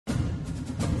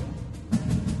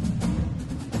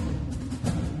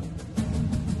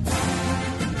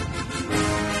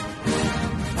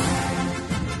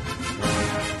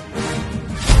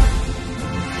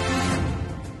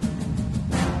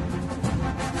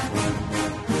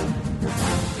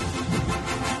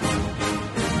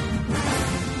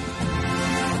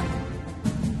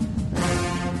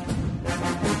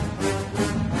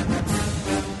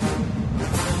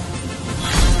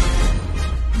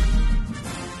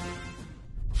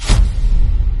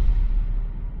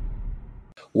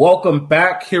Welcome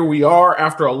back. Here we are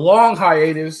after a long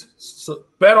hiatus.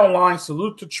 Bet Online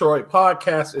Salute Detroit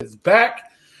podcast is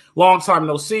back. Long time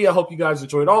no see. I hope you guys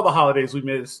enjoyed all the holidays we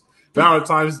missed.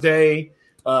 Valentine's Day,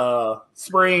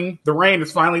 spring. The rain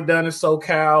is finally done in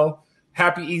SoCal.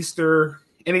 Happy Easter.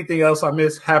 Anything else I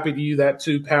missed? Happy to you that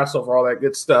too. Passover, all that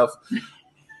good stuff.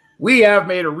 We have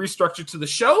made a restructure to the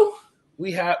show.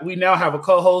 We now have a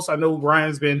co-host. I know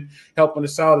Brian's been helping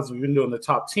us out as we've been doing the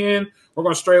top 10. We're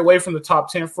going to stray away from the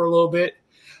top 10 for a little bit.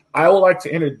 I would like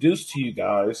to introduce to you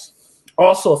guys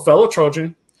also a fellow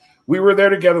Trojan. We were there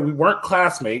together. We weren't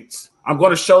classmates. I'm going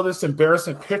to show this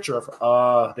embarrassing picture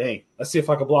of dang. Let's see if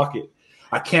I can block it.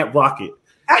 I can't block it.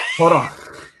 Hold on.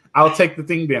 I'll take the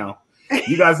thing down.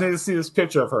 You guys need to see this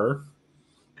picture of her.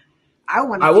 I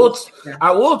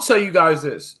will tell you guys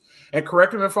this, and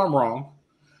correct me if I'm wrong.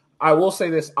 I will say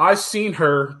this. I've seen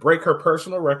her break her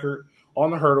personal record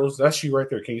on the hurdles. That's you right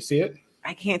there. Can you see it?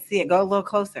 I can't see it. Go a little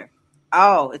closer.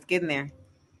 Oh, it's getting there.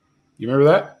 You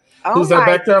remember that? Oh, who's that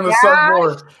back there on the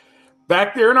surfboard?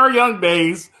 Back there in our young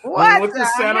days. When we went to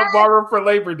Santa Barbara for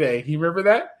Labor Day. You remember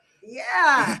that?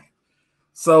 Yeah.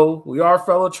 So we are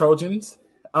fellow Trojans.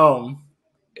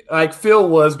 Like Phil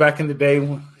was back in the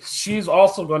day. She's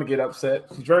also going to get upset.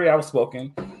 She's very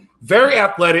outspoken, very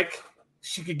athletic.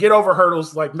 She could get over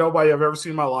hurdles like nobody I've ever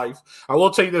seen in my life. I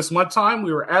will tell you this. One time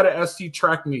we were at a SC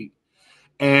track meet,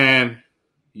 and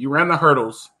you ran the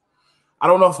hurdles. I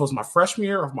don't know if it was my freshman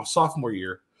year or my sophomore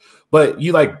year, but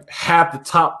you like had the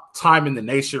top time in the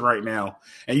nation right now,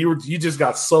 and you just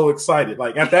got so excited.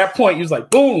 Like at that point, you was like,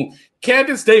 boom,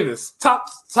 Candice Davis, top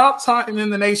time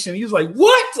in the nation. He was like,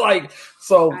 what? Like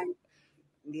so.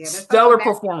 Yeah, stellar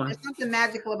performer. There's something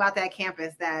magical about that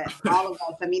campus that all of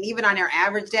us, I mean, even on our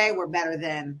average day, we're better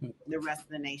than the rest of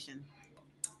the nation.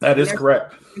 That is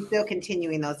correct. We're still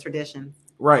continuing those traditions.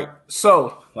 Right.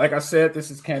 So, like I said,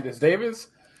 this is Candice Davis,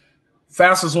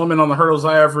 fastest woman on the hurdles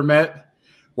I ever met.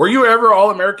 Were you ever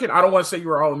All-American? I don't want to say you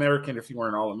were All-American if you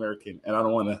weren't All-American, and I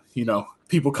don't want to,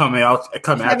 people come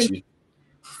at you.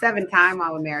 7-time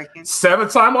All-American.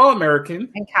 7-time All-American.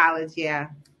 In college, yeah.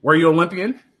 Were you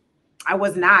Olympian? I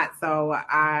was not. So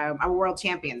I'm a world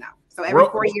champion now. So every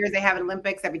 4 years they have an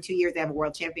Olympics. Every 2 years they have a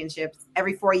world championships.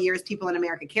 Every 4 years people in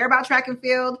America care about track and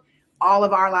field. All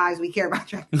of our lives we care about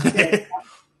track and field.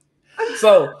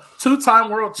 So 2-time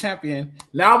world champion.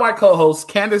 Now my co-host,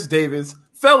 Candice Davis,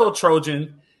 fellow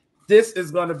Trojan. This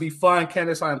is going to be fun.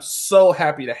 Candice, I am so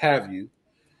happy to have you.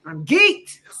 I'm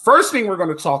geeked. First thing we're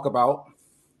going to talk about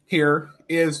here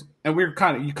is, and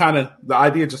the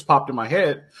idea just popped in my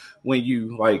head when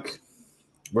you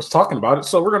was talking about it.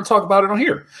 So we're going to talk about it on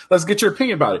here. Let's get your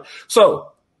opinion about it.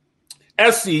 So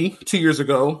SC 2 years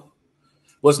ago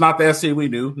was not the SC we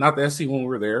knew, not the SC when we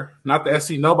were there, not the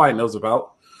SC nobody knows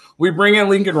about. We bring in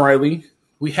Lincoln Riley.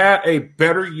 We had a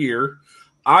better year.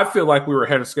 I feel like we were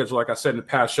ahead of schedule, like I said in the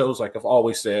past shows, like I've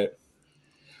always said.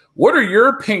 What are your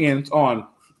opinions on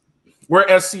where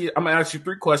SC, I'm going to ask you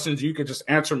 3 questions. You can just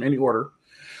answer them in any order.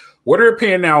 What are your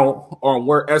opinion now on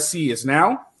where SC is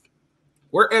now,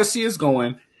 where SC is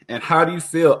going, and how do you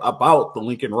feel about the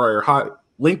Lincoln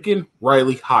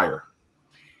Riley hire?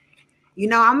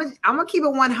 I'm gonna keep it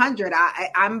 100.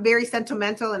 I'm very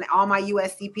sentimental, and all my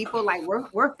USC people, like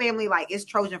we're family, like it's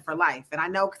Trojan for life. And I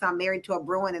know because I'm married to a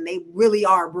Bruin, and they really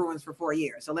are Bruins for 4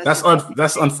 years. So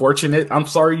that's unfortunate. I'm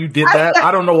sorry you did that.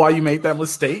 I don't know why you made that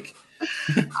mistake.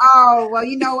 Oh well,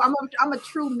 I'm a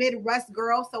true Midwest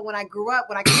girl. So when I came out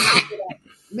to that,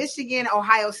 Michigan,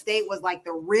 Ohio State was like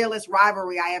the realest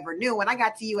rivalry I ever knew. When I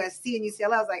got to USC and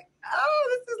UCLA, I was like,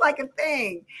 oh, this is like a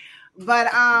thing. But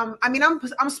I'm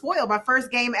spoiled. My first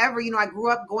game ever, I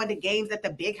grew up going to games at the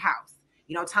Big House.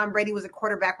 Tom Brady was a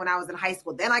quarterback when I was in high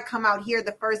school. Then I come out here,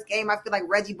 the first game, I feel like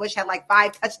Reggie Bush had like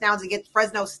 5 touchdowns against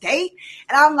Fresno State.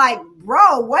 And I'm like,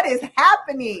 bro, what is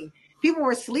happening? People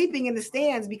were sleeping in the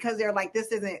stands because they're like,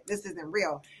 this isn't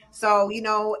real. So,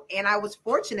 and I was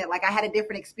fortunate. Like I had a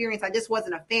different experience. I just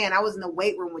wasn't a fan. I was in the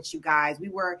weight room with you guys. We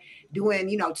were doing,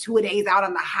 2-a-days out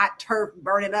on the hot turf,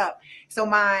 burning up. So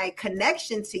my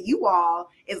connection to you all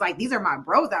is like, these are my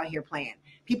bros out here playing.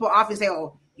 People often say,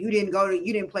 oh, you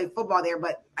didn't play football there,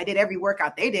 but I did every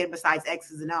workout they did besides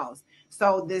X's and O's.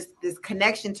 So this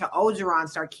connection to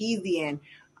Ogeron, Sarkisian,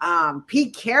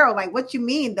 Pete Carroll, like what you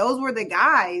mean? Those were the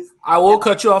guys. I will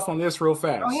cut you off on this real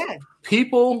fast. Go ahead.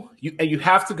 People, you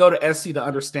have to go to SC to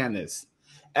understand this.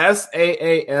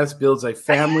 SAAS builds a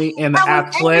family in the That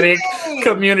was athletic everything.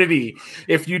 community.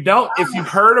 If you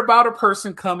heard about a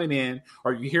person coming in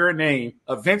or you hear a name,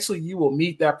 eventually you will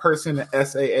meet that person at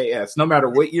SAAS, no matter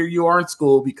what year you are in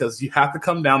school, because you have to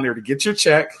come down there to get your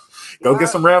check. Go get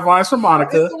some red vines from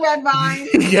Monica. Go get some red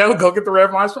vines. Yeah, go get the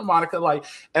red vines from Monica. Like,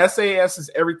 SAS is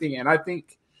everything. And I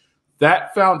think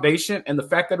that foundation and the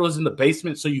fact that it was in the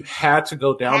basement, so you had to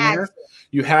go down there.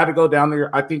 You had to go down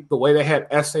there. I think the way they had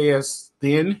SAS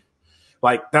then,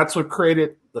 like, that's what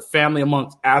created the family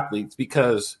amongst athletes.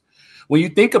 Because when you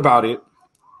think about it,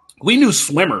 we knew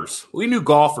swimmers, we knew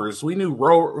golfers, we knew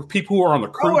people who were on the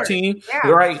crew team,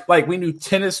 right? Like, we knew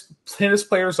tennis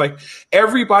players. Like,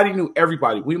 everybody knew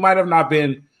everybody. We might have not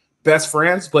been best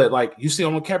friends, but like, you see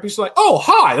on the campus, you're like, oh,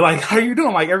 hi, like, how you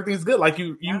doing? Like, everything's good. Like,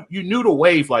 you knew the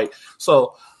wave. Like,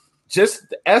 so just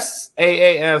the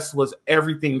SAAS was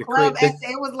everything to Club create.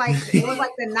 It was like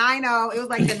the 9-0. It was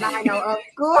like the 9-0 of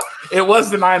school. It was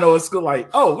the 9-0 of school. Like,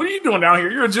 oh, what are you doing down here?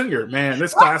 You're a junior. Man,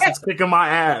 this class is kicking my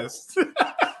ass.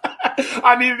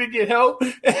 I needed to get help.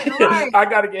 Right. I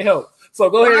got to get help. So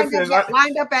go ahead and finish.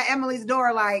 Lined up at Emily's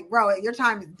door, like, bro, your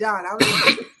time is done.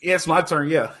 Yeah, it's my turn.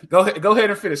 Yeah, go ahead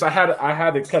and finish. I had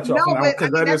to cut you off. No, but I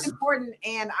think that's important.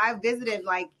 And I visited,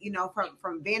 like,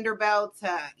 from Vanderbilt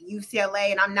to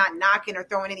UCLA, and I'm not knocking or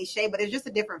throwing any shade, but it's just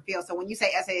a different feel. So when you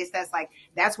say SAS, that's like,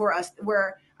 that's where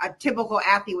a typical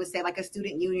athlete would say, like a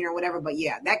student union or whatever. But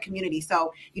yeah, that community.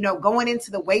 So going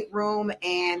into the weight room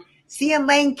and seeing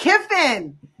Lane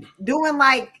Kiffin doing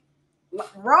like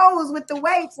rows with the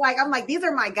weights, like, I'm like, these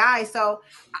are my guys. So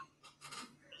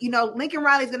Lincoln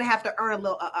Riley's going to have to earn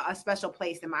a special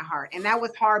place in my heart. And that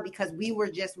was hard because we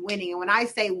were just winning. And when I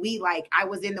say we, like, I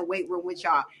was in the weight room with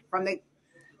y'all, from the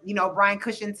Brian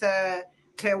Cushion to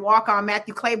walk on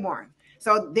Matthew Claiborne.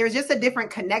 So there's just a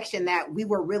different connection that we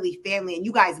were really family, and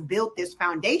you guys built this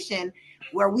foundation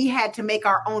where we had to make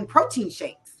our own protein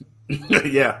shakes.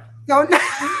 Yeah. So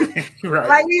right.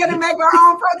 Like, we had to make our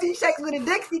own protein shakes with a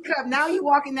Dixie cup. Now you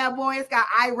walk in that boy, it's got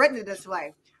iRetina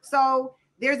display. So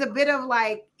there's a bit of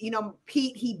like,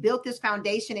 Pete, he built this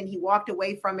foundation and he walked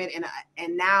away from it,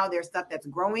 and now there's stuff that's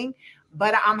growing.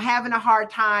 But I'm having a hard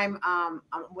time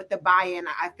with the buy-in.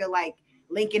 I feel like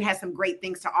Lincoln has some great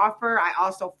things to offer. I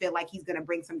also feel like he's going to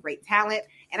bring some great talent,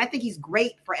 and I think he's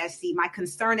great for SC. My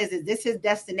concern is this his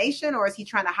destination, or is he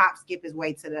trying to hop skip his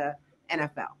way to the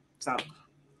NFL? So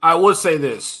I would say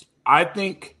this. I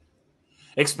think,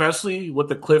 especially with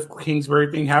the Cliff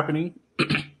Kingsbury thing happening,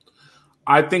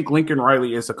 I think Lincoln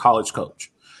Riley is a college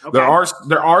coach. Okay.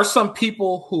 There are some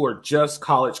people who are just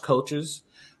college coaches,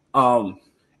 and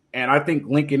I think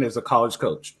Lincoln is a college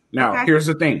coach. Now, Here's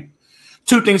the thing.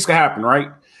 Two things can happen,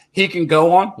 right? He can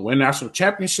go on, win national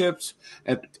championships,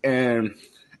 and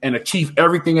achieve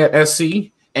everything at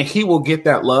SC, and he will get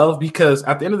that love, because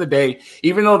at the end of the day,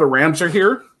 even though the Rams are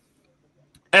here,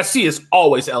 SC is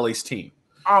always LA's team.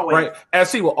 Always. Right?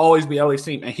 SC will always be LA's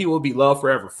team, and he will be loved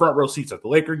forever. Front row seats at the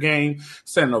Laker game,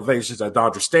 standing ovations at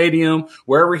Dodger Stadium.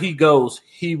 Wherever he goes,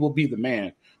 he will be the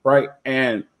man, right?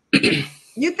 And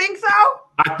you think so?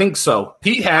 I think so.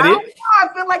 Pete had it. I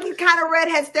feel like he's kind of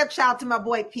redhead stepchild to my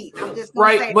boy Pete. I'm just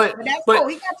gonna say but that's cool.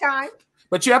 He got time.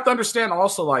 But you have to understand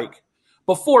also, like,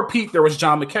 before Pete, there was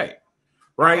John McKay,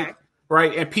 right? Okay.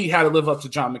 Right, and Pete had to live up to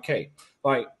John McKay.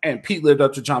 And Pete lived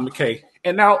up to John McKay.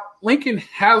 And now Lincoln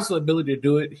has the ability to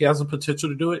do it. He has the potential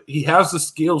to do it. He has the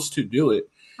skills to do it.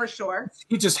 For sure.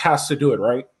 He just has to do it,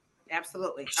 right?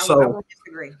 Absolutely. I won't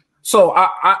disagree. So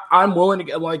I'm willing to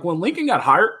get, like, when Lincoln got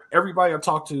hired, everybody I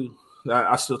talked to, that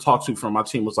I still talk to from my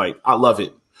team, was like, I love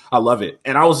it. I love it.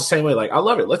 And I was the same way. Like, I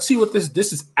love it. Let's see what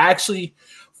this is actually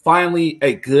finally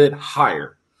a good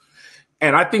hire.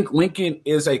 And I think Lincoln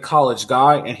is a college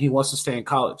guy, and he wants to stay in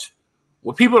college.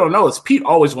 What people don't know is Pete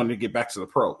always wanted to get back to the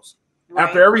pros. Right.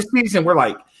 After every season, we're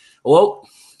like, well,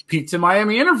 Pete's in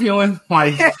Miami interviewing.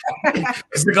 Like,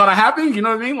 is it going to happen? You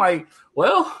know what I mean? Like,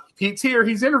 well, Pete's here.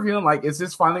 He's interviewing. Like, is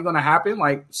this finally going to happen?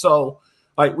 Like, so,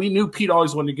 like, we knew Pete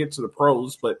always wanted to get to the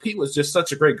pros, but Pete was just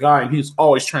such a great guy, and he was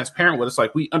always transparent with us.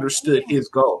 Like, we understood his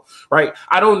goal, right?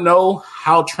 I don't know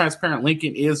how transparent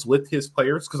Lincoln is with his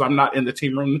players, because I'm not in the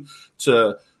team room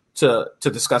to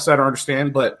discuss that or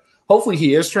understand, but hopefully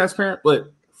he is transparent.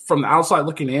 But from the outside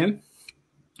looking in,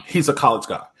 he's a college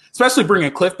guy, especially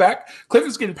bringing Cliff back. Cliff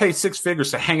is getting paid six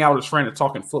figures to hang out with his friend and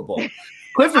talking football.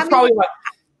 Cliff is probably like.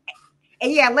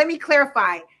 Yeah, let me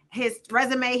clarify. His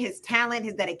resume, his talent,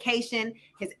 his dedication,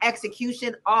 his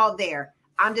execution, all there.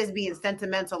 I'm just being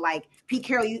sentimental. Like Pete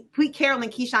Carroll and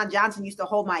Keyshawn Johnson used to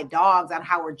hold my dogs on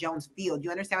Howard Jones Field. You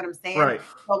understand what I'm saying? Right.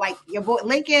 So, like, your boy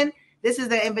Lincoln, this is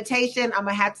the invitation. I'm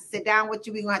gonna have to sit down with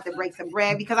you. We're gonna have to break some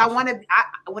bread because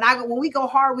when we go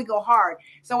hard, we go hard.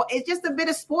 So it's just a bit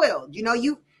of spoiled.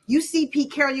 You see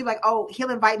Pete Carroll, you're like, oh, he'll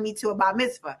invite me to a bar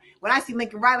mitzvah. When I see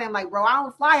Lincoln Riley, I'm like, bro, I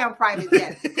don't fly on private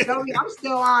jets.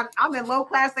 So I'm in low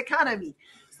class economy.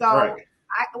 So right.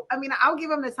 I mean, I'll give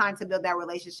him the time to build that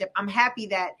relationship. I'm happy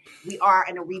that we are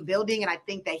in a rebuilding, and I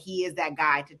think that he is that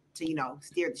guy to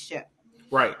steer the ship.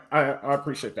 Right. I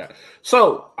appreciate that.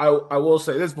 So I will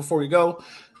say this before we go.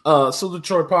 Salute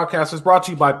Detroit podcast is brought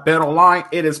to you by Bet Online.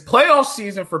 It is playoff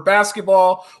season for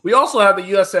basketball. We also have the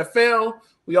USFL.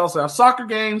 We also have soccer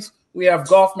games. We have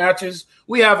golf matches.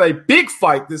 We have a big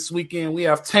fight this weekend. We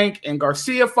have Tank and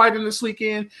Garcia fighting this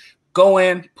weekend. Go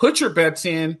in, put your bets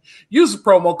in, use the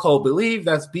promo code BELIEVE,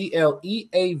 that's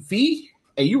BLEAV,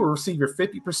 and you will receive your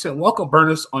 50% welcome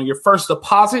bonus on your first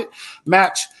deposit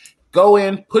match. Go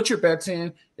in, put your bets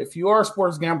in. If you are a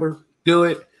sports gambler, do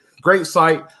it. Great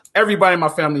site. Everybody in my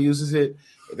family uses it.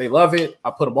 They love it.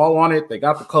 I put them all on it. They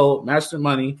got the code, match their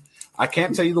money. I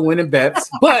can't tell you the winning bets,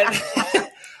 but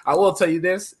I will tell you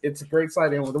this. It's a great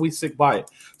site, and we stick by it.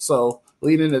 So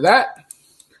leading into that,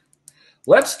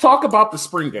 let's talk about the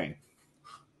spring game.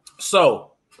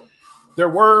 So there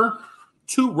were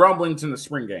 2 rumblings in the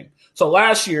spring game. So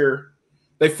last year,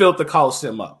 they filled the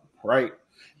Coliseum up, right?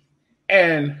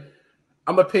 And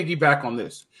I'm going to piggyback on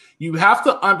this. You have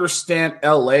to understand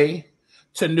LA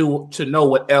to know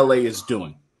what LA is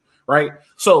doing, right?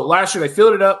 So last year, they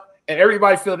filled it up, and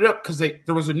everybody filled it up because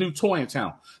there was a new toy in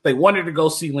town. They wanted to go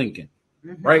see Lincoln,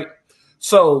 right?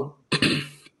 So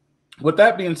with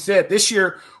that being said, this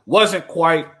year wasn't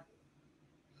quite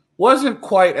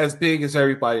as big as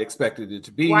everybody expected it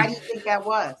to be. Why do you think that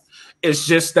was? It's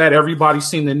just that everybody's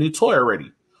seen the new toy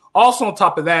already. Also, on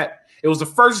top of that, it was the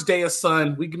first day of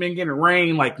sun. We've been getting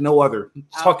rain like no other.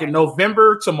 Talking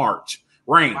November to March.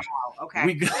 Rain. Wow.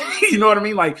 Okay. You know what I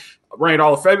mean? Like rained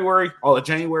all of February, all of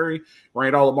January,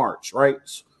 rained all of March, right?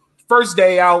 First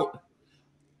day out.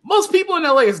 Most people in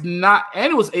LA is not,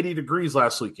 and it was 80 degrees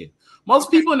last weekend. Most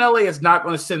people in LA is not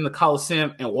going to sit in the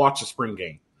Coliseum and watch a spring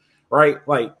game, right?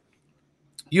 Like,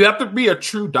 you have to be a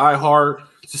true diehard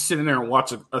to sit in there and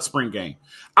watch a spring game.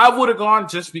 I would have gone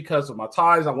just because of my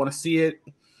ties. I want to see it.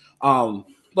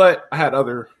 But I had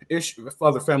other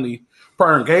family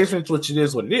prior engagements, which it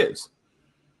is what it is.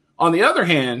 On the other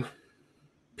hand,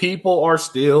 people are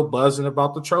still buzzing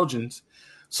about the Trojans.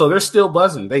 So they're still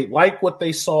buzzing. They like what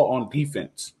they saw on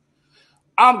defense.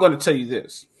 I'm going to tell you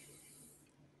this.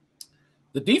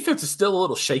 The defense is still a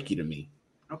little shaky to me.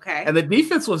 Okay. And the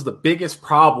defense was the biggest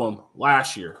problem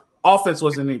last year. Offense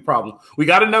wasn't any problem. We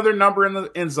got another number in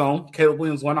the end zone. Caleb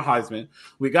Williams won a Heisman.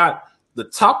 We got the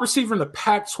top receiver in the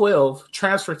Pac-12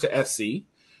 transferred to SC.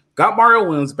 Got Mario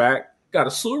Williams back. Got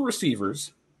a slew of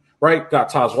receivers, right? Got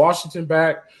Taj Washington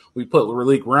back. We put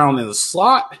Raleek Brown in the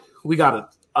slot. We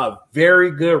got a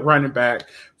very good running back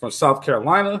from South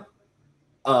Carolina.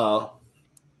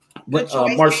 Good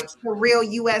choice. The real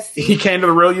USC. He came to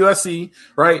the real USC,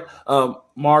 right?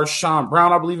 Marshawn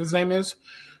Brown, I believe his name is.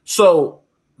 So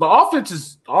the offense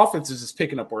is just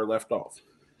picking up where it left off.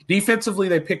 Defensively,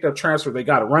 they picked up transfer. They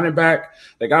got a running back.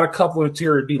 They got a couple of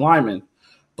interior D linemen.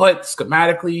 But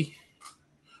schematically,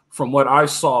 from what I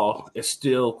saw, it's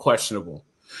still questionable.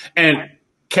 And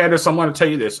Candice, I'm going to tell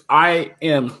you this. I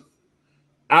am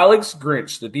Alex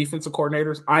Grinch, the defensive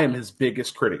coordinators. I am his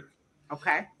biggest critic.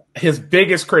 Okay. His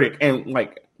biggest critic. And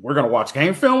like, we're going to watch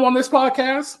game film on this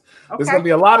podcast. Okay. There's going to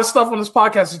be a lot of stuff on this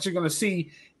podcast that you're going to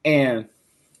see. And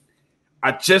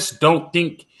I just don't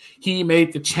think he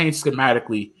made the change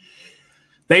schematically.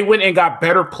 They went and got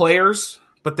better players,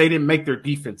 but they didn't make their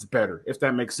defense better, if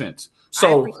that makes sense.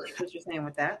 So I appreciate what you're saying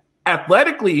with that.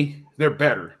 Athletically, they're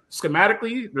better.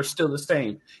 Schematically, they're still the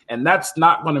same. And that's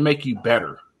not going to make you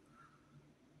better.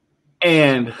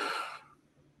 And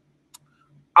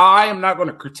I am not going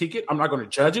to critique it. I'm not going to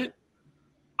judge it.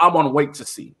 I'm going to wait to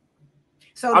see.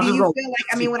 So do you feel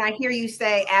like, when I hear you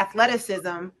say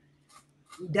athleticism,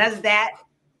 does that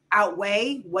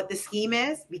outweigh what the scheme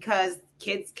is? Because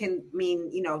kids can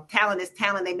talent is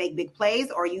talent. They make big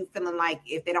plays. Or are you feeling like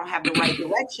if they don't have the right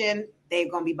direction, they're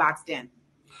going to be boxed in?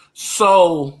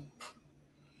 So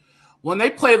when they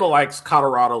play the likes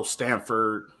Colorado,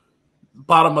 Stanford,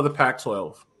 bottom of the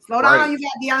Pac-12. Slow down. Right? You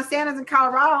got Deion Sanders in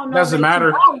Colorado. Doesn't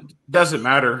matter. Doesn't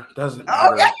matter.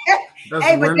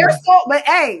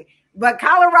 Okay. But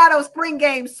Colorado spring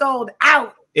game sold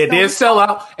out. It did sell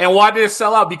out. And why did it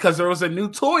sell out? Because there was a new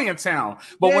toy in town.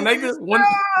 But when they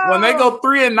go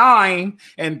 3-9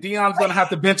 and Deion's going to have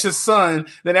to bench his son,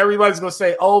 then everybody's going to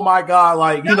say, "Oh my God!"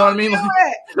 Like, you know what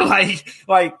I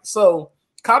mean? So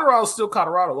Colorado's still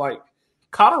Colorado. Like,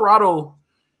 Colorado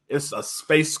It's a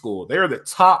space school. They're the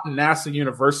top NASA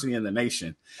university in the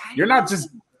nation. You're not just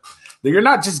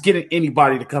getting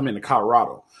anybody to come into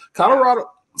Colorado.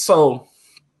 So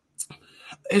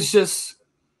it's just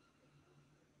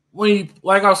like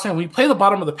I was saying, when you play the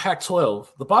bottom of the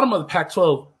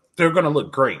Pac-12, they're going to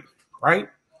look great, right?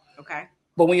 Okay.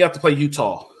 But when you have to play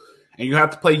Utah and you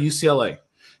have to play UCLA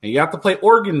and you have to play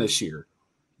Oregon this year,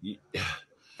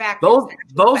 those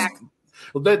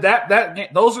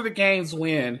are the games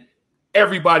when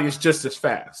everybody is just as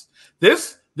fast.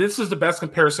 This is the best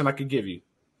comparison I could give you,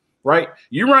 right?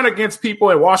 You run against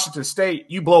people at Washington State,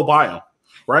 you blow by them,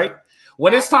 right?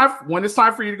 When it's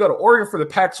time for you to go to Oregon for the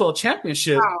Pac-12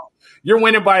 championship, you're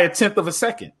winning by 1/10 of a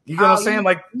second. You know what I'm saying?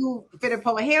 Like you fit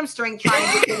pull a hamstring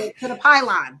trying to get to the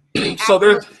pylon.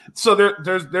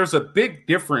 There's a big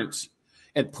difference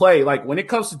in play. Like when it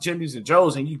comes to Jimmy's and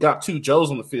Joe's, and you got 2 Joes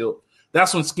on the field,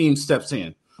 that's when scheme steps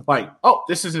in. Like, oh,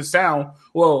 this isn't sound.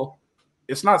 Well,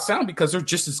 it's not sound because they're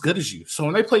just as good as you. So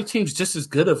when they play teams just as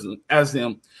good as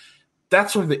them,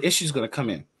 that's where the issue is going to come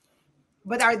in.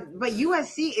 But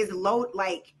USC is low,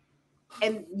 like,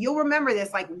 and you'll remember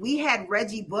this, like we had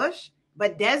Reggie Bush,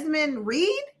 but Desmond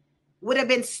Reed would have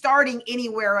been starting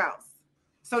anywhere else.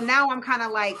 So now I'm kind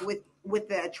of like with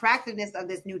the attractiveness of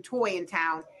this new toy in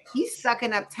town, he's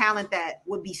sucking up talent that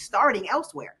would be starting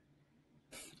elsewhere.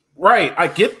 Right. I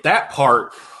get that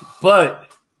part,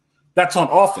 but that's on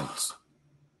offense.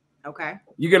 Okay.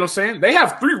 You get what I'm saying? They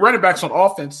have 3 running backs on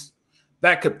offense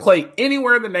that could play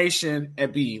anywhere in the nation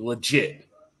and be legit.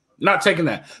 Not taking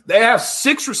that. They have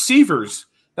 6 receivers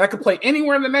that could play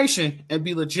anywhere in the nation and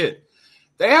be legit.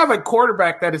 They have a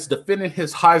quarterback that is defending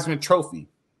his Heisman Trophy.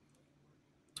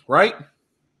 Right?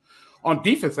 On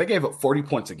defense, they gave up 40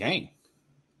 points a game.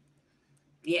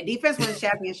 Yeah, defense wins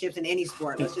championships in any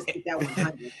sport. Let's just keep that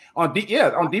 100. On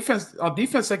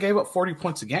defense, they gave up 40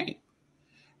 points a game.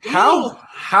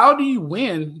 How do you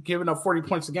win giving up 40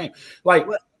 points a game? Like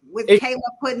with Caleb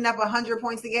putting up 100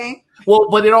 points a game? Well,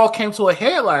 but it all came to a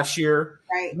head last year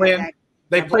when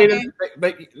they played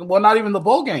not even the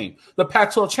bowl game, the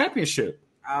Pac-12 championship.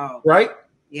 Oh. Right?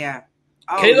 Yeah.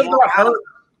 Caleb got hurt.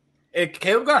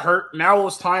 Caleb got hurt. Now it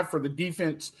was time for the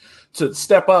defense to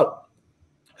step up,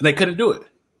 and they couldn't do it.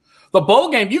 The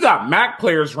bowl game, you got MAC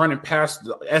players running past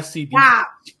the SC defense.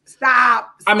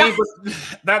 Stop. I mean, but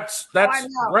that's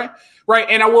right.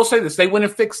 And I will say this: they went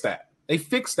and fixed that. They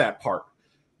fixed that part.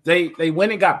 They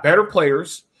went and got better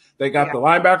players. They got the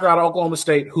linebacker out of Oklahoma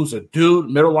State, who's a dude,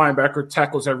 middle linebacker,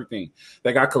 tackles everything.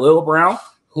 They got Khalil Brown,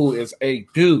 who is a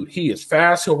dude. He is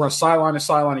fast. He'll run sideline to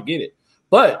sideline and get it.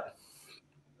 But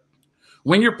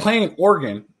when you're playing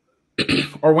Oregon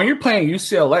or when you're playing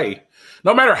UCLA,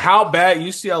 no matter how bad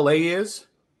UCLA is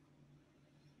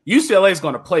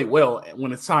going to play well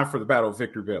when it's time for the Battle of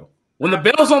Victory Bell. When the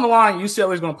bell's on the line,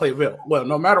 UCLA is going to play well,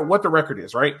 no matter what the record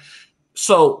is, right?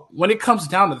 So when it comes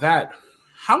down to that,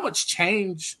 how much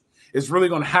change is really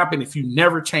going to happen if you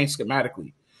never change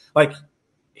schematically? Like,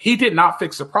 he did not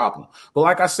fix the problem. But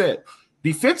like I said,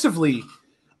 defensively,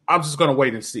 I'm just going to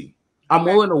wait and see. I'm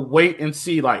willing to wait and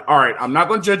see, like, all right, I'm not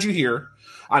going to judge you here.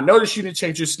 I noticed you didn't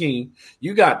change your scheme.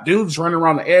 You got dudes running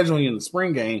around the edge on you in the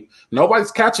spring game.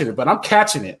 Nobody's catching it, but I'm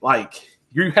catching it. Like,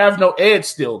 you have no edge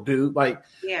still, dude. Like,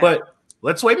 but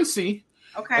let's wait and see.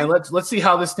 Okay. And let's see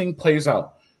how this thing plays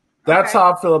out. That's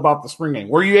how I feel about the spring game.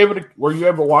 Were you able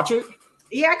to watch it?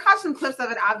 Yeah, I caught some clips of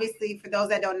it. Obviously, for those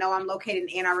that don't know, I'm located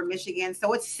in Ann Arbor, Michigan,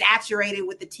 so it's saturated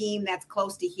with the team that's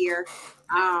close to here.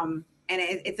 And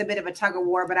it's a bit of a tug of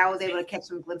war, but I was able to catch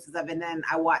some glimpses of it, and then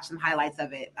I watched some highlights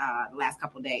of it the last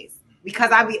couple of days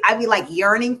because I be like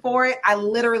yearning for it. I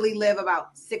literally live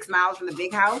about 6 miles from the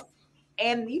big house,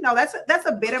 and that's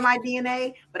a bit of my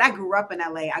DNA. But I grew up in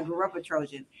LA. I grew up a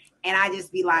Trojan, and I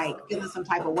just be like feeling some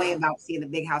type of way about seeing the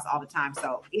big house all the time.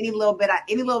 So any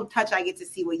little touch I get to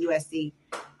see with USC,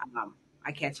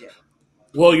 I catch it.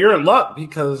 Well, you're in luck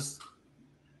because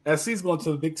SC's going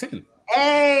to the Big Ten.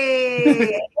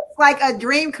 Hey. Like a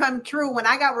dream come true. When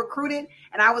I got recruited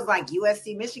and I was like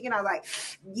USC Michigan, I was like,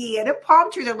 yeah, the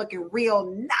palm trees are looking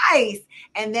real nice.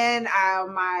 And then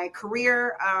my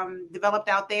career developed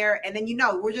out there, and then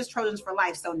we're just Trojans for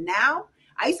life. So now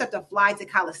I used to have to fly to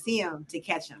Coliseum to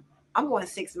catch them. I'm going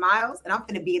 6 miles, and I'm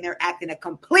going to be in there acting a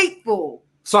complete fool.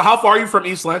 So how far are you from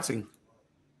East Lansing?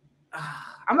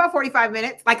 I'm about 45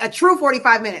 minutes, like a true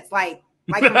 45 minutes, like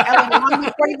from LA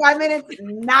to 45 minutes,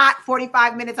 not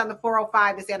 45 minutes on the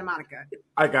 405 to Santa Monica.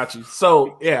 I got you.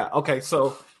 So, yeah, okay.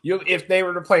 So, if they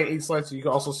were to play East Lansing, you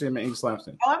can also see them in East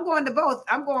Lansing. Oh, I'm going to both.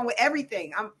 I'm going with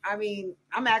everything. I'm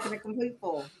acting a complete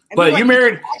fool. And but you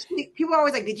married. People are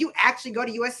always like, did you actually go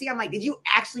to USC? I'm like, did you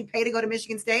actually pay to go to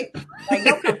Michigan State? Like,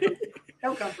 no.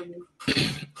 Don't come for me.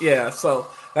 Yeah, so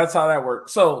that's how that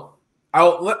works. So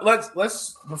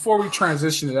let's before we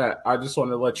transition to that, I just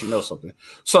wanted to let you know something.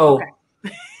 So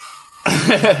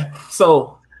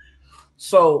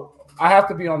so I have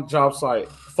to be on the job site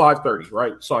 5:30,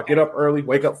 right? So I get up early,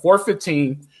 wake up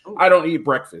 4:15. I don't eat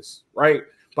breakfast, right?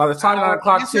 By the time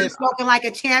 9:00 hits, smoking like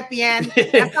a champion.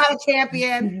 That's not a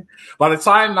champion. By the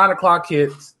time 9:00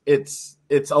 hits,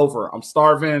 it's over. I'm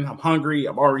starving. I'm hungry.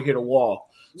 I'm already hit a wall.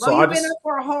 Well, you've been up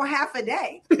for a whole half a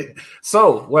day.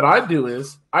 So what I do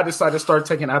is I decide to start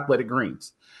taking Athletic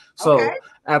Greens. So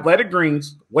Athletic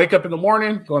Greens, wake up in the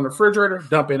morning, go in the refrigerator,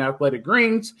 dump in Athletic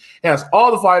Greens. It has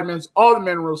all the vitamins, all the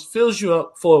minerals, fills you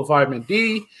up full of vitamin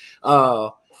D.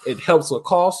 It helps with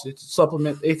cost. It's a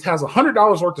supplement. It has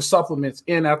 $100 worth of supplements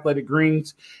in Athletic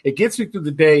Greens. It gets me through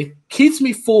the day, keeps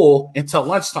me full until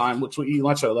lunchtime, which we eat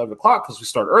lunch at 11 o'clock because we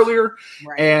start earlier.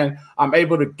 Right. And I'm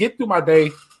able to get through my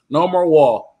day. No more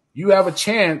wall. You have a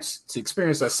chance to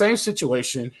experience that same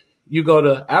situation. You go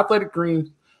to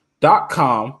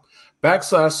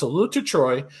athleticgreens.com/salute to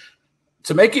Troy.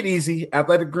 To make it easy,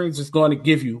 Athletic Greens is going to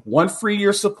give you 1 free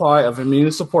year supply of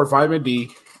immune support vitamin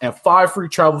D and 5 free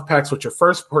travel packs with your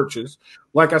first purchase.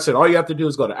 Like I said, all you have to do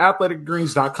is go to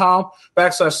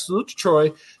athleticgreens.com/salute to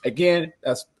Troy. Again,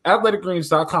 that's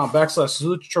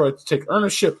athleticgreens.com/salute to Troy to take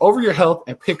ownership over your health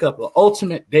and pick up the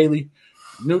ultimate daily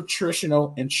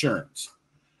nutritional insurance.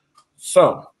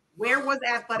 So, where was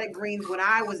Athletic Greens when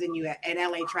I was in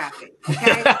LA traffic?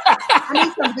 Okay, I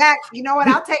need some back. You know what?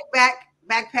 I'll take back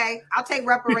pay. I'll take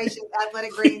reparations.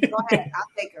 Athletic Greens. Go ahead. I'll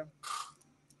take them.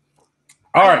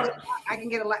 All right. I can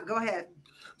get a lot. Go ahead.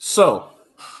 So,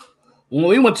 when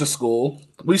we went to school,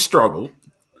 we struggled.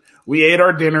 We ate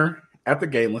our dinner at the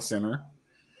Galen Center.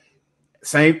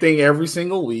 Same thing every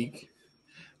single week.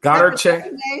 Got our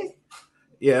check.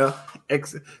 Yeah.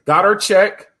 Got our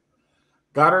check.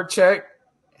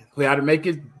 We had to make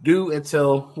it due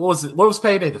until, what was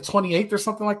payday? The 28th or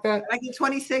something like that? Like the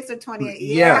 26th or 28th.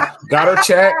 Yeah. Got our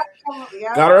check.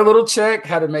 Got our little check.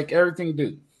 Had to make everything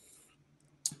due.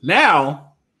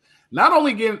 Now, not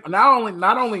only are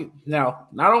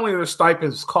their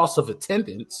stipends cost of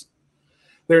attendance,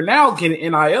 they're now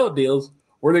getting NIL deals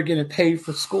where they're getting paid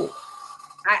for school.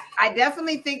 I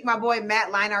definitely think my boy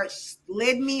Matt Leinart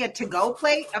slid me a to-go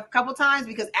plate a couple times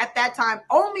because at that time,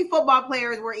 only football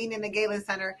players were eating in the Galen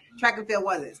Center. Track and field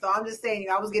wasn't. So I'm just saying,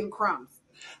 I was getting crumbs.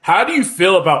 How do you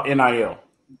feel about NIL?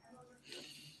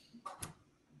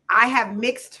 I have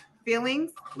mixed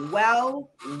feelings.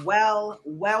 Well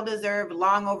deserved,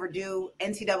 long overdue.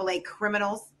 NCAA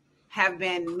criminals have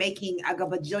been making a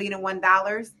bajillion and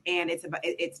 $1, and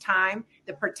it's time.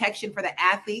 The protection for the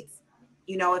athletes.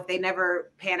 If they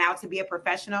never pan out to be a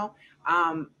professional.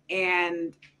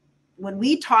 And when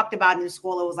we talked about it in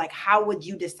school, it was like, how would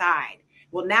you decide?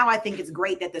 Well, now I think it's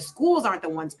great that the schools aren't the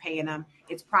ones paying them.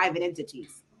 It's private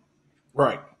entities.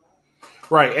 Right.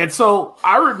 And so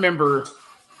I remember,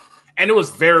 and it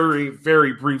was very,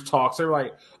 very brief talks. They were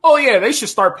like, oh, yeah, they should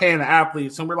start paying the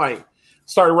athletes. And we're like,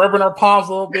 started rubbing our palms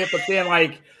a little bit, but then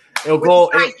it'll go.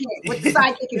 With the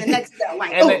sidekick in the next step.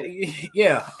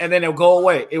 And then it'll go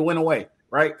away. It went away.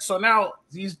 Right. So now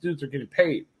these dudes are getting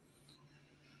paid.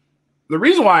 The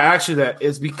reason why I ask you that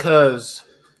is because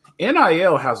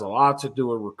NIL has a lot to do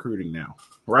with recruiting now.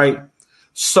 Right.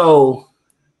 So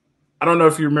I don't know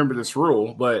if you remember this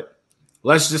rule, but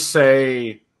let's just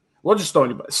say we'll just throw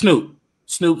anybody. Snoop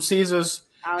sees us.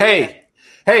 Hey,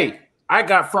 I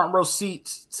got front row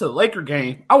seats to the Laker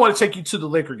game. I want to take you to the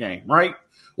Laker game. Right.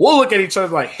 We'll look at each other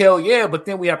like, hell yeah. But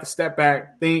then we have to step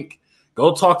back, think.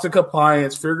 Go talk to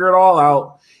compliance, figure it all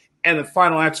out, and the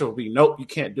final answer will be, nope, you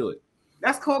can't do it.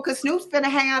 That's cool, because Snoop's finna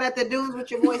hang out at the dunes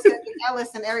with your boy Cedric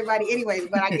Ellis and everybody anyways,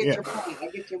 but I get your point.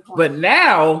 But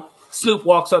now, Snoop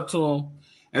walks up to him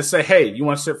and say, hey, you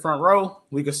want to sit front row?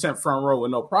 We can sit front row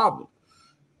with no problem.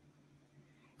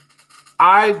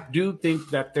 I do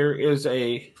think that there's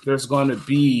going to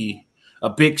be a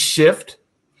big shift,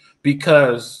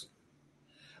 because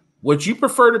would you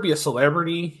prefer to be a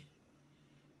celebrity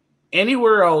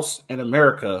anywhere else in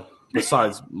America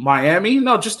besides Miami?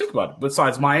 No, just think about it.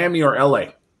 Besides Miami or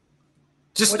LA.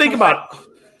 Just think about it.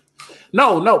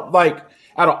 No, like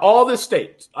out of all the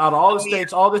states, all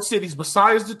the cities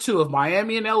besides the two of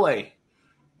Miami and LA,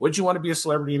 would you want to be a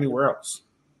celebrity anywhere else?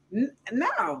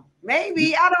 No,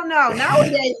 maybe. I don't know.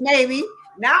 Nowadays, maybe.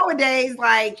 Nowadays, but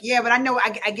I know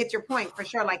I get your point for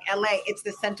sure. Like LA, it's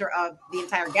the center of the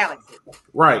entire galaxy.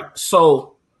 Right.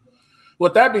 So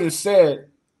with that being said,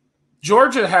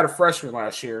 Georgia had a freshman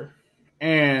last year,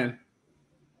 and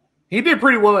he did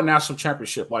pretty well in national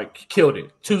championship. Killed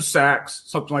it. 2 sacks,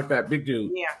 something like that. Big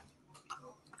dude. Yeah.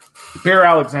 Bear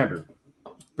Alexander.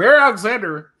 Bear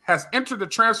Alexander has entered the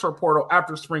transfer portal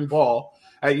after spring ball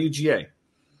at UGA.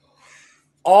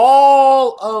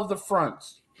 All of the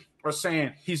fronts are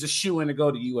saying he's a shoo-in to go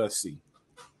to USC.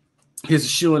 He's a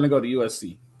shoo-in to go to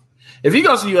USC. If he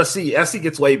goes to USC, SC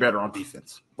gets way better on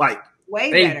defense. Like,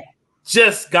 way better.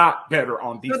 Just got better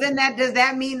on defense. So then does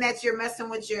that mean that you're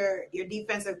messing with your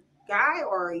defensive guy,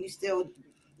 or are you still?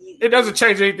 It doesn't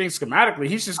change anything schematically.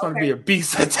 He's just going to be a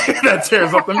beast that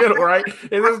tears up the middle, right?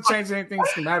 It doesn't change anything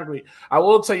schematically. I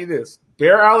will tell you this: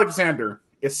 Bear Alexander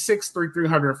is 6'3",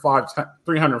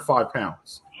 305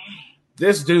 pounds.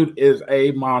 This dude is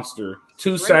a monster.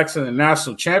 2 sacks in the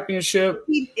national championship.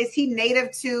 Is he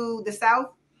native to the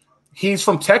South? He's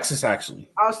from Texas, actually.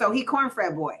 Oh, so he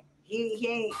cornfred boy.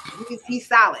 He's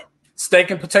solid.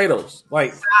 Steak and potatoes.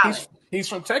 Like he's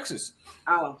from Texas.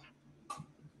 Oh.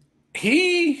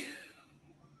 He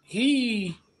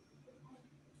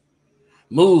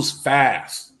moves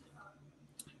fast.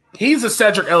 He's a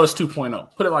Cedric Ellis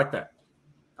 2.0. Put it like that.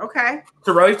 Okay.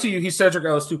 To relate to you, he's Cedric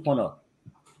Ellis 2.0.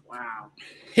 Wow.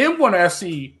 Him going to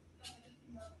SC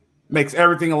makes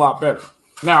everything a lot better.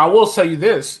 Now, I will tell you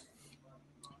this.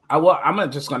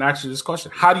 I'm just going to ask you this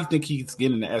question. How do you think he's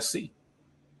getting to SC?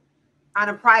 On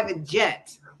a private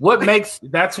jet. What makes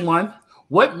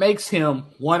him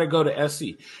want to go to SC?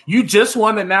 You just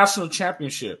won the national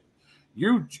championship.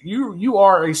 You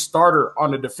are a starter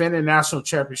on the defending national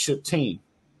championship team.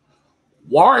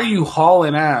 Why are you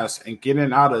hauling ass and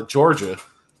getting out of Georgia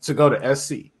to go to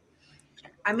SC?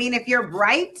 I mean, if you're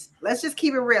bright, let's just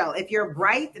keep it real. If you're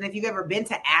bright, and if you've ever been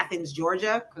to Athens,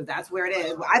 Georgia, because that's where it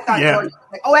is. I thought Georgia was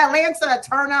like, oh, Atlanta,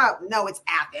 turn up. No, it's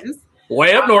Athens.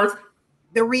 Way up north.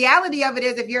 The reality of it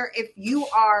is, if you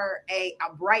are a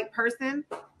bright person,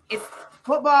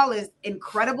 football is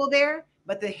incredible there.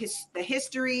 But the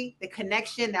history, the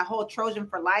connection, that whole Trojan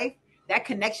for life, that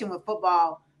connection with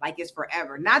football, like, is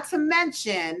forever. Not to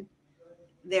mention,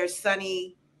 there's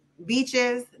sunny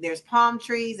beaches, there's palm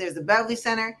trees, there's the Beverly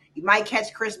Center. You might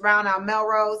catch Chris Brown on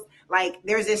Melrose. Like,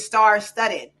 there's this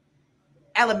star-studded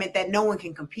element that no one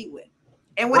can compete with.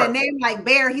 And with a name like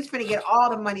Bear, he's going to get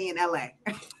all the money in LA.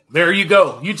 There you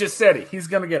go. You just said it. He's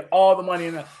going to get all the money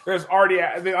in. There's already,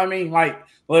 I mean, like,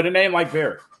 with a name like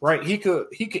Bear, right? He could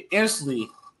instantly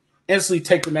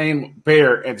take the name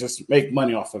Bear and just make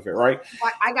money off of it, right?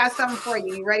 I got something for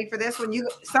you. You ready for this one?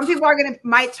 Some people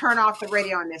might turn off the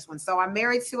radio on this one. So I'm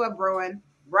married to a Bruin,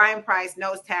 Brian Price,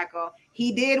 nose tackle.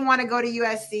 He did want to go to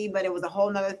USC, but it was a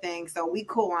whole nother thing. So we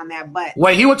cool on that. But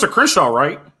wait, he went to Crenshaw,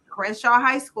 right? Crenshaw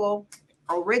High School,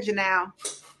 original.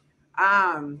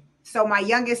 So my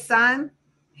youngest son,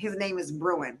 his name is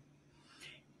Bruin.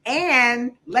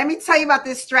 And let me tell you about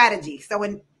this strategy. So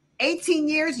in 18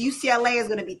 years, UCLA is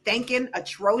going to be thanking a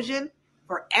Trojan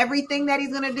for everything that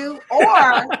he's going to do.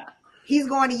 Or he's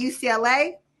going to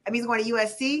UCLA. I mean, he's going to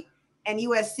USC. And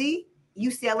UCLA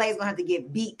is going to have to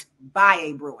get beat by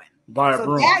a Bruin.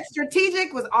 That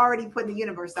strategic was already put in the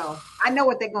universe. So I know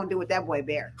what they're going to do with that boy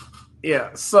Bear.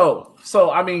 Yeah. So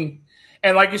I mean,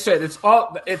 and like you said, it's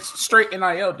straight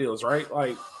NIL deals, right?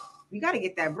 Like, you got to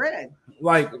get that bread.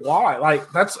 Like, why? Like,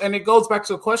 and it goes back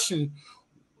to the question,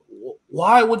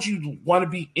 why would you want to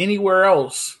be anywhere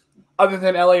else other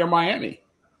than LA or Miami?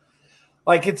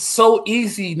 Like, it's so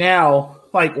easy now.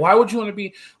 Like, why would you want to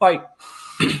be, like,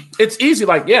 it's easy.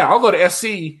 Like, yeah, I'll go to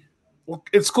SC.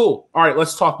 It's cool. All right,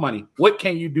 let's talk money. What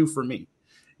can you do for me?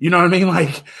 You know what I mean?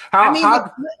 Like,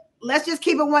 let's just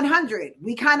keep it 100.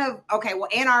 We kind of,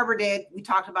 Ann Arbor did. We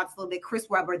talked about this a little bit. Chris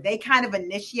Webber, they kind of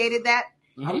initiated that,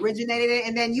 originated it,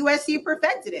 and then USC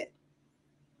perfected it.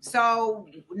 So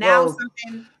now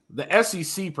the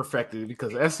SEC perfected it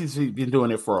because the SEC been doing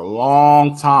it for a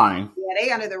long time. Yeah,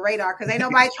 they under the radar because ain't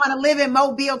nobody trying to live in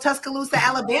Mobile, Tuscaloosa,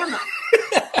 Alabama.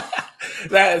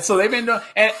 So they've been doing,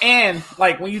 and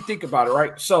like when you think about it,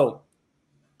 right? So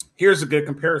here's a good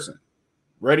comparison.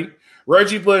 Ready?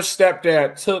 Reggie Bush's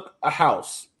stepdad took a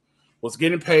house, was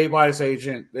getting paid by his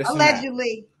agent.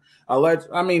 Allegedly.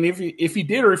 I mean, if he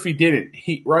did or if he didn't,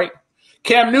 right?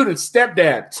 Cam Newton's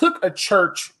stepdad took a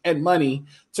church and money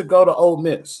to go to Ole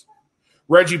Miss.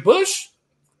 Reggie Bush,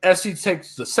 SC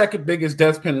takes the second biggest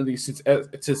death penalty since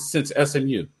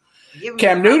SMU.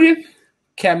 Cam Newton,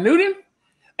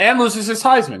 and loses his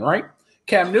Heisman, right?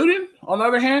 Cam Newton, on the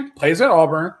other hand, plays at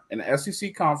Auburn in the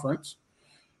SEC conference,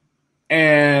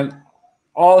 and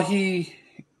all he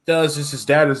does is his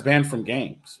dad is banned from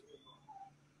games.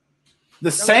 The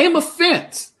same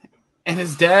offense, and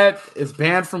his dad is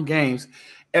banned from games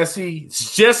as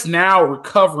he's just now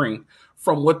recovering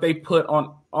from what they put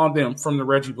on them from the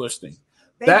Reggie Bush thing.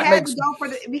 Because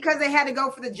they had to go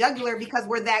for the jugular because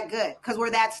we're that good, because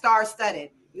we're that star-studded.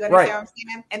 You understand what I'm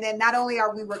saying? And then not only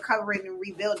are we recovering and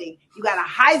rebuilding, you got a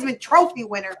Heisman Trophy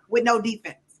winner with no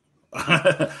defense.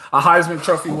 A Heisman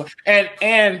Trophy winner.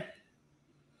 And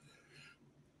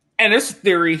this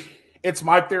theory, it's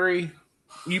my theory.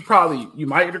 You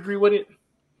might agree with it.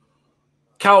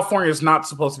 California is not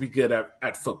supposed to be good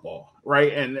at football,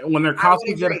 right? And when they're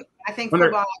constantly good, I think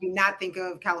football, I do not think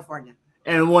of California.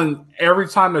 And when every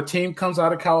time a team comes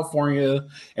out of California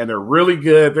and they're really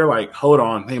good, they're like, hold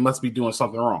on, they must be doing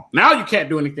something wrong. Now you can't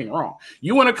do anything wrong.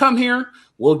 You want to come here?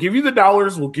 We'll give you the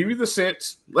dollars. We'll give you the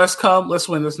cents. Let's come. Let's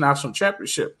win this national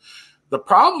championship. The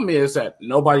problem is that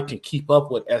nobody can keep up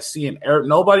with SC, and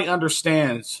nobody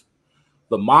understands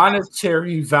the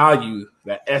monetary value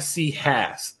that SC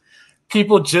has.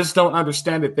 People just don't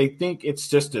understand it. They think it's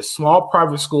just a small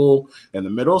private school in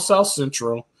the middle of South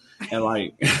Central. And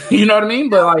like, you know what I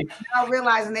mean? But like, now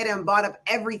realizing they done bought up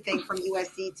everything from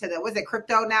USC to was it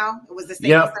crypto now? It was the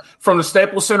Staples Center. From the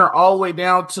Staples Center all the way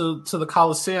down to the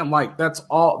Coliseum. Like that's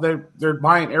all they're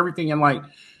buying everything. And like,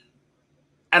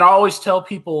 and I always tell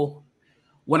people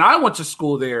when I went to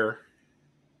school there,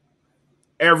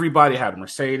 everybody had a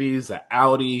Mercedes, an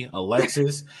Audi, a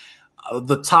Lexus.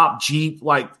 The top Jeep,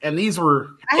 like, and these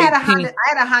were. I had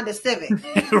a Honda Civic,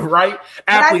 right?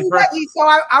 So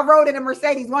I rode in a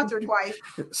Mercedes once or twice.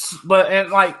 But and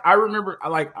like I remember,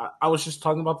 I was just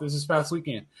talking about this past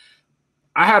weekend.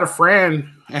 I had a friend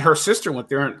and her sister went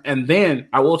there, and then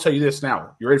I will tell you this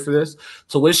now. You ready for this?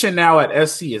 Tuition now at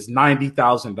SC is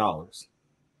 $90,000,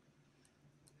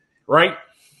 right?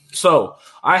 So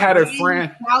I had a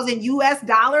friend. $90,000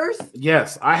 US?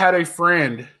 Yes, I had a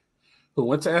friend who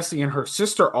went to SC, and her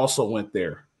sister also went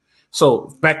there.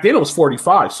 So back then it was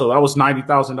 $45,000. So that was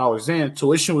 $90,000 in.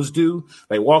 Tuition was due.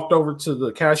 They walked over to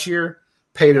the cashier,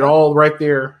 paid it all right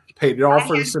there, paid it all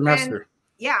for the semester.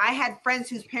 I had friends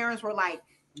whose parents were like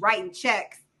writing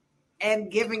checks and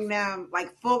giving them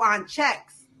like full on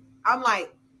checks. I'm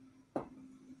like,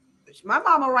 my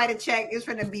mama write a check, it's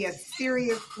going to be a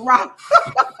serious problem.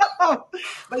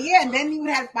 But yeah, and then you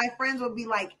would have my friends would be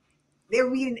like, they're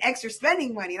reading extra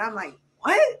spending money. And I'm like,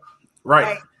 what? Right.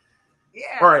 Like,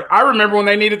 yeah. Right. I remember when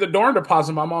they needed the dorm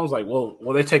deposit, my mom was like, well,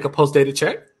 will they take a post-dated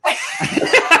check?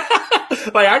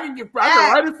 Like I can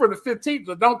write it for the 15th,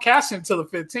 but don't cash it until the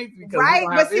 15th because we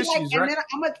don't have issues, and then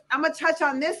I'm gonna touch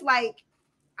on this. Like,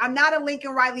 I'm not a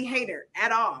Lincoln Riley hater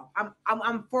at all.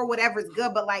 I'm for whatever's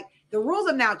good, but like the rules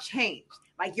have now changed.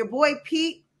 Like your boy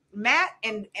Pete, Matt,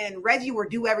 and Reggie were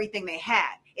do everything they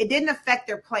had. It didn't affect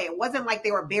their play. It wasn't like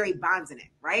they were Barry Bonds in it,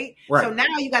 right? So now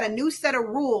you got a new set of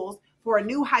rules for a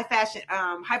new high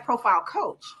profile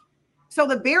coach. So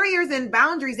the barriers and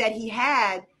boundaries that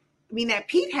that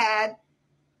Pete had,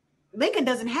 Lincoln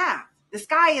doesn't have. The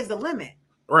sky is the limit.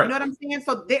 Right. You know what I'm saying?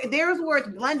 So there's where it's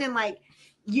blending. Like,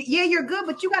 you're good,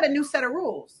 but you got a new set of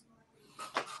rules.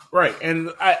 Right, and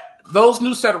those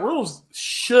new set of rules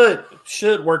should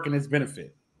work in his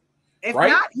benefit. If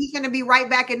not, he's going to be right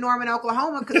back in Norman,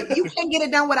 Oklahoma. Because if you can't get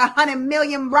it done with $100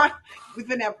 million, we've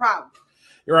been that problem.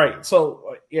 You're right.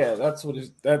 So yeah, that's what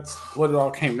it all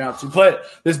came down to. But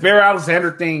this Barry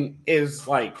Alexander thing is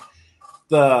like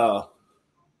the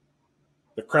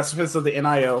precipice of the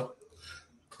NIL,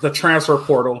 the transfer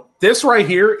portal. This right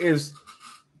here is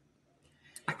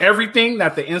everything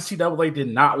that the NCAA did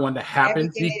not want to happen.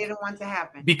 Everything they didn't want to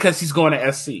happen. Because he's going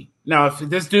to SC. Now, if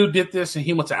this dude did this and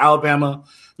he went to Alabama,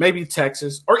 maybe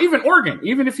Texas, or even Oregon,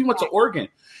 even if he went to Oregon,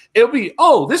 it'll be,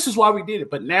 oh, this is why we did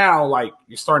it. But now, like,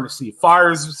 you're starting to see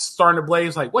fires starting to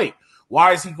blaze. Like, wait,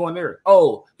 why is he going there?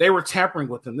 Oh, they were tampering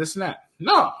with him, this and that.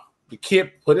 No, the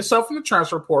kid put himself in the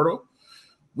transfer portal.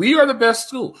 We are the best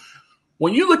school.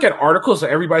 When you look at articles of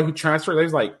everybody who transferred, they're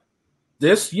like,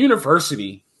 this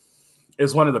university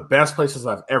is one of the best places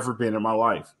I've ever been in my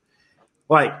life.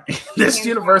 Like, this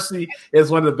university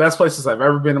is one of the best places I've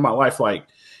ever been in my life. Like,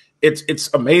 it's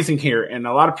amazing here. And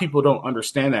a lot of people don't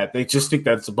understand that. They just think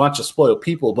that it's a bunch of spoiled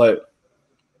people. But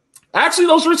actually,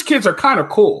 those rich kids are kind of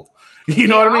cool. You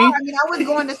know what I mean? I was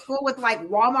going to school with, like,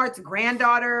 Walmart's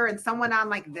granddaughter and someone on,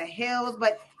 like, the hills.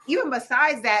 But even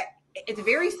besides that, it's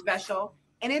very special.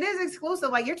 And it is exclusive.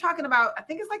 Like, you're talking about, I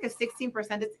think it's like a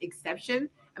 16%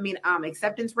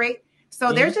 acceptance rate.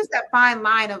 So there's just that fine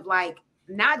line of, like,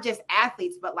 not just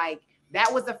athletes, but like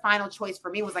that was the final choice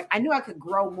for me. It was like I knew I could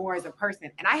grow more as a person,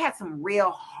 and I had some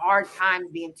real hard times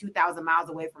being 2,000 miles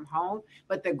away from home.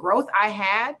 But the growth I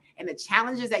had and the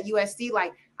challenges at USC,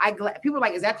 like people are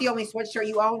like, "Is that the only sweatshirt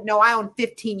you own?" No, I own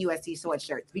 15 USC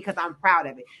sweatshirts because I'm proud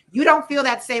of it. You don't feel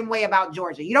that same way about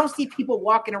Georgia. You don't see people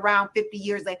walking around 50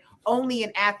 years later only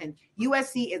in Athens.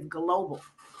 USC is global.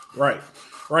 Right,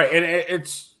 and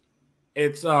it's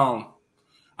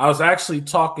I was actually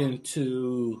talking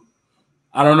to,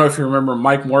 I don't know if you remember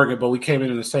Mike Morgan, but we came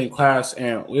in the same class,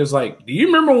 and we was like, do you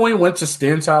remember when we went to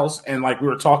Sten's house and like we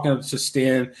were talking to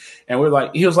Sten, and we're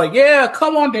like, he was like, yeah,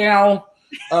 come on down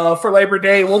for Labor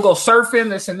Day, we'll go surfing,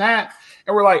 this and that.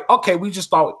 And we're like, okay, we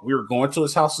just thought we were going to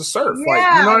his house to surf. Yeah,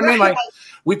 like, you know what I mean? right. Like,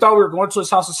 we thought we were going to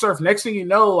his house to surf. Next thing you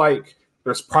know, like,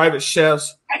 there's private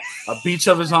chefs, a beach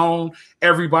of his own.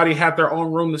 Everybody had their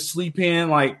own room to sleep in.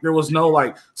 Like, there was no,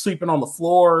 like, sleeping on the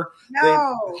floor.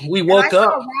 No. We woke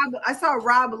up. I saw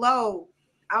Rob Lowe.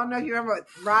 I don't know if you remember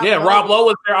Rob. Yeah, Lowe. Rob Lowe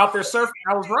was there out there surfing.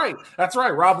 I was right. That's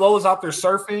right. Rob Lowe was out there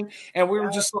surfing. And we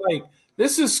were just like,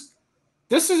 this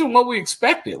isn't what we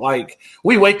expected. Like,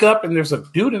 we wake up and there's a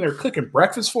dude in there cooking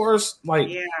breakfast for us. Like,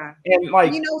 yeah. And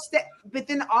like, you know, but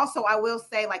then also I will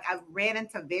say, like, I've ran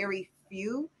into very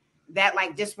few that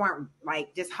like just weren't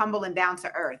like just humble and down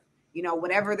to earth. You know,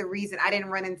 whatever the reason, I didn't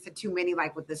run into too many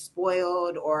like with the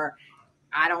spoiled, or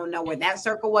I don't know where that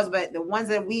circle was, but the ones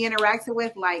that we interacted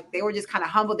with, like, they were just kind of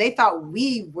humble. They thought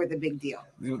we were the big deal.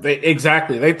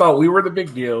 Exactly. They thought we were the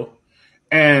big deal.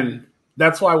 And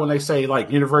that's why when they say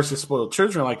like university spoiled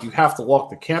children, like, you have to walk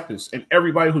the campus, and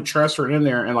everybody who transferred in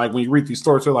there, and like when you read these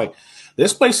stories, they're like,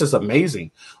 this place is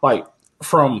amazing. Like,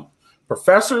 from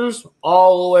professors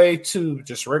all the way to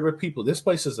just regular people, this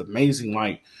place is amazing.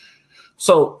 Like,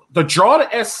 so the draw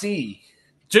to SC,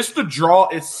 just the draw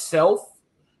itself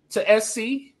to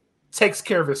SC takes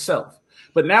care of itself.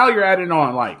 But now you're adding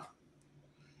on like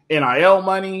NIL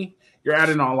money, you're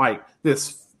adding on like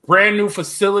this brand new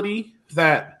facility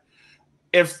that,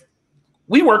 if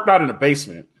we worked out in the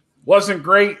basement, wasn't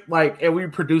great, like, and we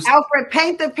produced. Alfred,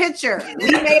 paint the picture.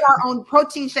 We made our own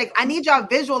protein shake. I need y'all to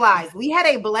visualize. We had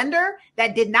a blender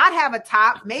that did not have a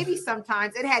top. Maybe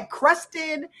sometimes it had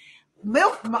crusted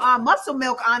milk, muscle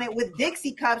milk on it with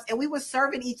Dixie cups, and we were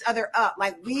serving each other up.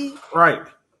 Like, right.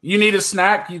 You need a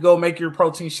snack, you go make your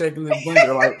protein shake in the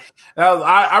blender. Like,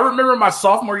 I remember my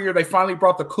sophomore year, they finally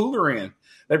brought the cooler in.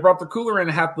 They brought the cooler in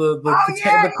and had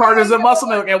the cartons of muscle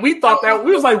milk, and we thought that,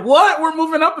 we was like, what? We're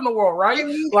moving up in the world, right? And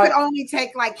you like, could only take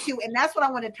like 2, and that's what I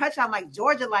want to touch on. Like,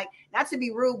 Georgia, like, not to be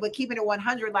rude, but keeping it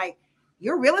 100, like,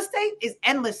 your real estate is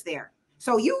endless there.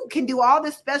 So you can do all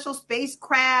this special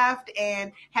spacecraft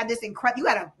and have this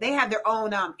incredible. They have their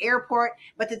own airport,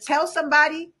 but to tell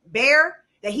somebody, Bear,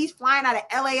 that he's flying out of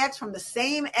LAX from the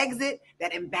same exit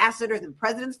that ambassadors and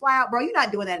presidents fly out, bro, you're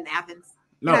not doing that in Athens.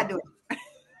 You're not doing it.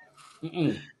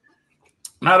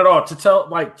 Not at all.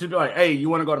 To be like, hey, you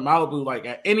want to go to Malibu? Like,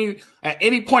 at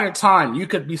any point in time, you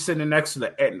could be sitting next to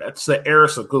the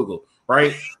heiress of Google,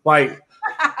 right? Like,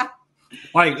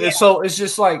 yeah. So it's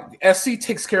just like SC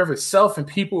takes care of itself, and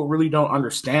people really don't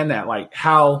understand that, like,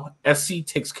 how SC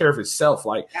takes care of itself.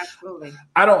 Like, absolutely.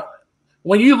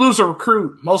 When you lose a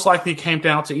recruit, most likely it came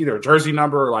down to either a jersey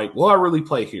number or like, will I really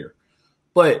play here?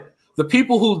 But the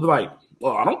people who like,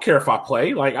 well, I don't care if I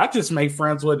play. Like, I just made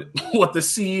friends with the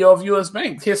CEO of US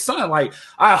Bank, his son. Like,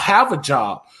 I have a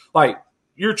job. Like,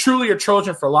 you're truly a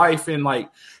Trojan for life. And like,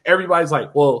 everybody's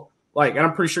like, well, like, and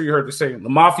I'm pretty sure you heard the saying, the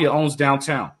mafia owns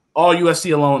downtown. All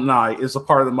USC alumni is a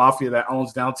part of the mafia that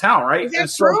owns downtown, right? Is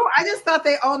that true? I just thought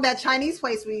they owned that Chinese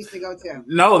place we used to go to.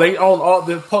 No, they own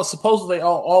supposedly they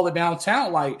own all the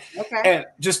downtown. Like, okay. And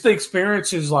just the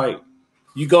experience is like,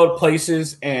 you go to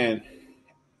places and,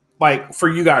 like, for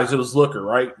you guys, it was Looker,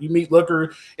 right? You meet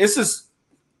Looker. It's this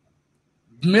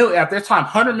at that time,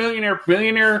 100 millionaire,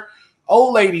 billionaire,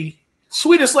 old lady,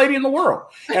 sweetest lady in the world.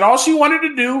 And all she wanted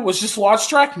to do was just watch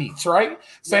track meets, right?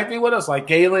 Same thing with us, like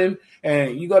Galen.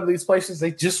 And you go to these places,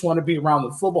 they just want to be around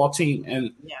the football team.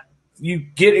 And you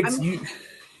get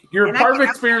you're a part of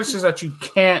experiences that you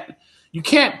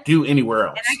can't do anywhere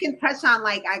else. And I can touch on,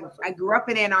 like, I grew up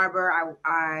in Ann Arbor.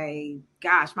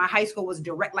 My high school was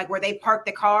direct, like, where they park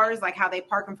the cars, like how they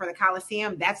park them for the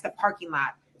Coliseum. That's the parking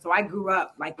lot. So I grew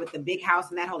up like with the big house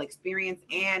and that whole experience,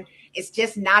 and it's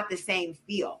just not the same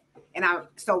feel. And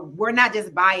so we're not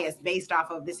just biased based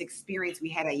off of this experience we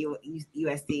had at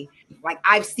USC. Like,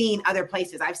 I've seen other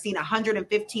places. I've seen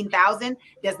 115,000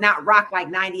 does not rock like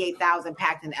 98,000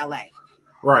 packed in LA.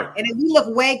 Right. And we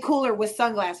look way cooler with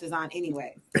sunglasses on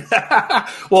anyway.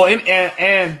 Well,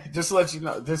 and just to let you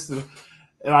know,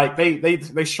 like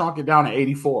they shrunk it down to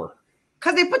 84.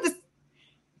 Because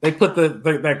they put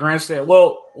that grandstand.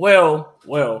 Well,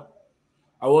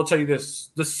 I will tell you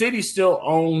this. The city still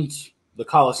owns the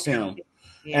Coliseum.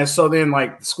 Yeah. And so then,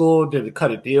 like, the school did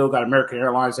cut a deal, got American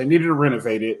Airlines. They needed to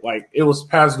renovate it. Like, it was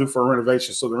past due for a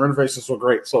renovation. So the renovations were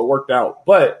great. So it worked out.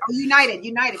 But United.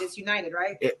 It's United,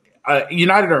 right?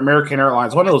 United or American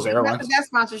Airlines, one of those airlines. That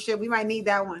sponsorship, we might need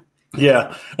that one.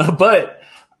 Yeah, but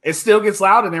it still gets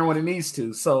loud in there when it needs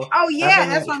to. So, oh yeah,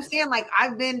 that's what I'm saying. Like I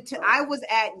was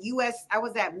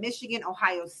at Michigan,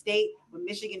 Ohio State when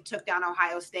Michigan took down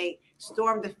Ohio State,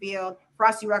 stormed the field.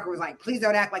 Frosty Rucker was like, "Please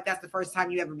don't act like that's the first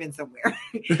time you've ever been somewhere."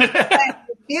 The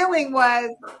feeling was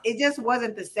it just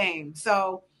wasn't the same.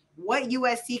 So, what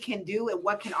USC can do and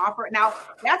what can offer now,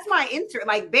 that's my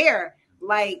like Bear.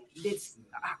 Like this,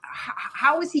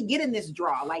 how is he getting this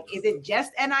draw? Like, is it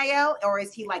just NIL or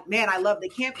is he like, man, I love the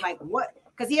camp? Like what?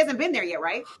 Because he hasn't been there yet,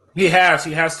 right? He has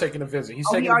taken a visit. He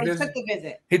already took the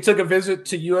visit. He took a visit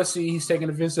to USC. He's taking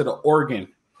a visit to Oregon.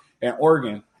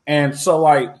 And so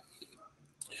like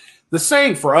the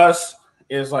saying for us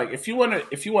is like if you want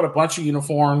a bunch of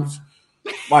uniforms,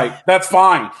 like that's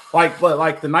fine. Like, but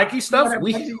like the Nike stuff,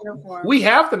 we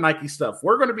have the Nike stuff.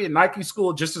 We're going to be a Nike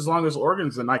school just as long as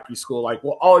Oregon's a Nike school. Like,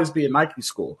 we'll always be a Nike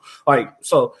school. Like,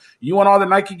 so you want all the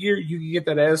Nike gear, you can get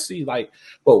that at SC. Like,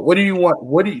 but what do you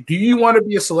want? Do you want to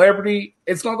be a celebrity?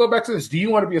 It's going to go back to this. Do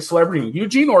you want to be a celebrity in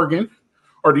Eugene, Oregon,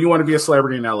 or do you want to be a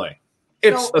celebrity in LA?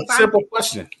 It's a simple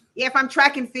question. Yeah, if I'm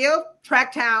track and field,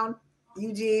 track town,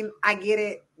 Eugene, I get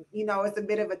it. You know, it's a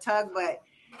bit of a tug, but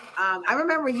I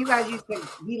remember you guys used to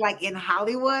be like in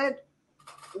Hollywood,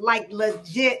 like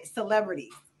legit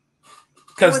celebrities.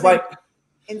 Because like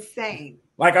insane.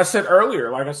 Like I said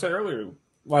earlier,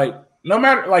 like no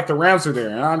matter like the Rams are there,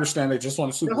 and I understand they just won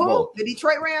a Super Bowl. The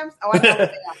Detroit Rams? Oh, I know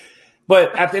that.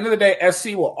 But at the end of the day,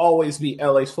 SC will always be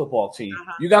LA's football team.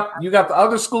 Uh-huh. You got the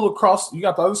other school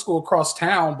across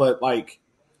town, but like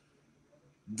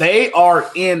they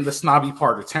are in the snobby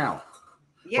part of town.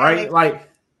 Yeah, right? Like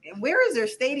where is their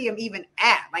stadium even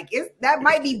at? Like, that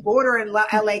might be bordering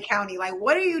LA County. Like,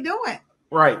 what are you doing?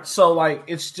 Right. So, like,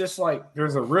 it's just like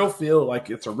there's a real feel. Like,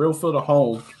 it's a real feel to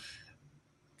home.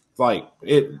 Like,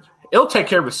 it'll take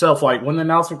care of itself. Like, when the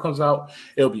announcement comes out,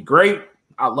 it'll be great.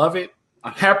 I love it.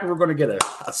 I'm happy we're going to get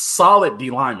a solid D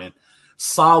lineman.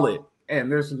 Solid. And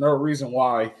there's no reason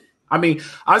why. I mean,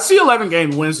 I see 11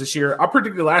 game wins this year. I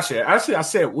predicted last year. Actually, I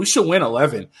said we should win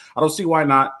 11. I don't see why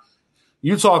not.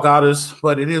 Utah got us,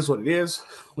 but it is what it is.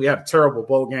 We had a terrible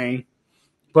bowl game,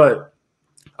 but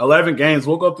 11 games.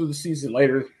 We'll go through the season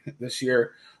later this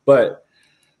year. But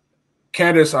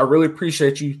Candice, I really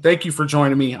appreciate you. Thank you for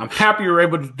joining me. I'm happy you're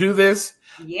able to do this.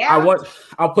 Yeah.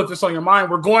 I'll put this on your mind.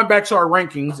 We're going back to our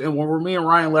rankings, and where me and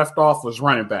Ryan left off was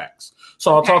running backs.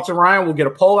 So I'll talk to Ryan. We'll get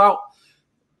a poll out.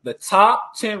 The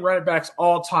top 10 running backs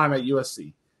all time at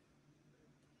USC.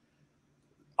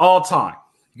 All time.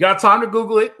 You got time to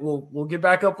Google it. We'll get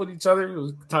back up with each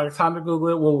other. Time to Google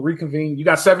it. We'll reconvene. You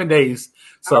got 7 days.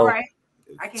 So all right.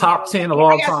 Top 10 of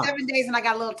all time. I got 7 days and I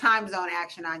got a little time zone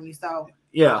action on you. So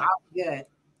yeah, I'll be good.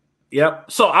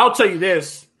 Yep. So I'll tell you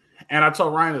this, and I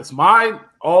told Ryan this: my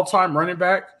all-time running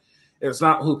back is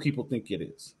not who people think it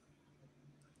is.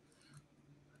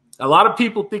 A lot of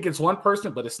people think it's one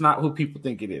person, but it's not who people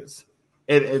think it is.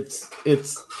 It's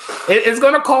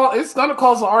gonna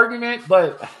cause an argument,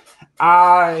 but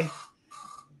I'm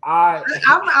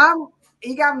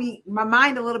you got my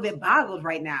mind a little bit boggled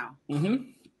right now. Mm-hmm.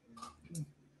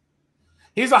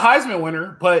 He's a Heisman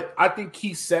winner, but I think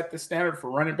he set the standard for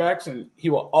running backs, and he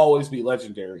will always be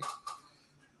legendary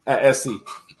at SC.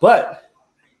 But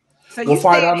so we'll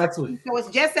find out next week. So it's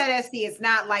just at SC. It's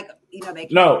not like they.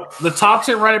 No, the top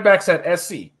 10 running backs at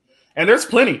SC, and there's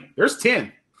plenty. There's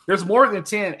 10. There's more than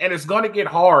 10, and it's going to get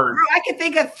hard. Bro, I can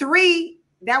think of 3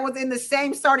 that was in the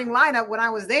same starting lineup when I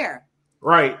was there.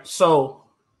 Right. So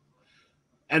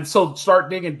start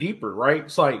digging deeper, right?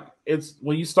 It's like it's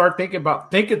when you start dig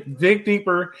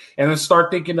deeper and then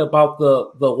start thinking about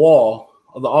the wall,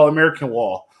 the All-American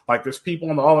wall. Like there's people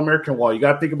on the All-American wall. You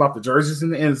got to think about the jerseys in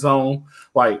the end zone.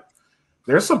 Like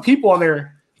there's some people on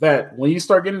there that when you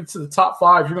start getting to the top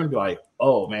 5, you're going to be like,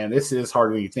 oh man, this is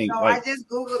harder than you think. No, like, I just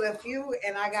Googled a few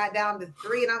and I got down to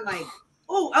 3 and I'm like,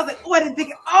 oh, I was like, oh, I didn't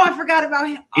think. Oh, I forgot about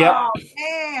him. Yep. Oh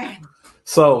man.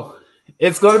 So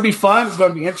it's going to be fun. It's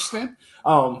going to be interesting.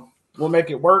 We'll make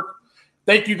it work.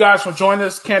 Thank you guys for joining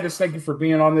us. Candice, thank you for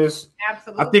being on this.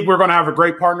 Absolutely. I think we're going to have a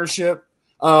great partnership.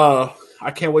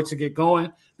 I can't wait to get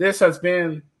going. This has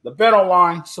been the Bet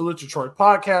Online Salute Detroit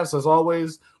podcast. As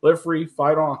always, live free,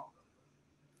 fight on.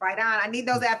 Fight on. I need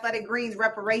those athletic greens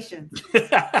reparations.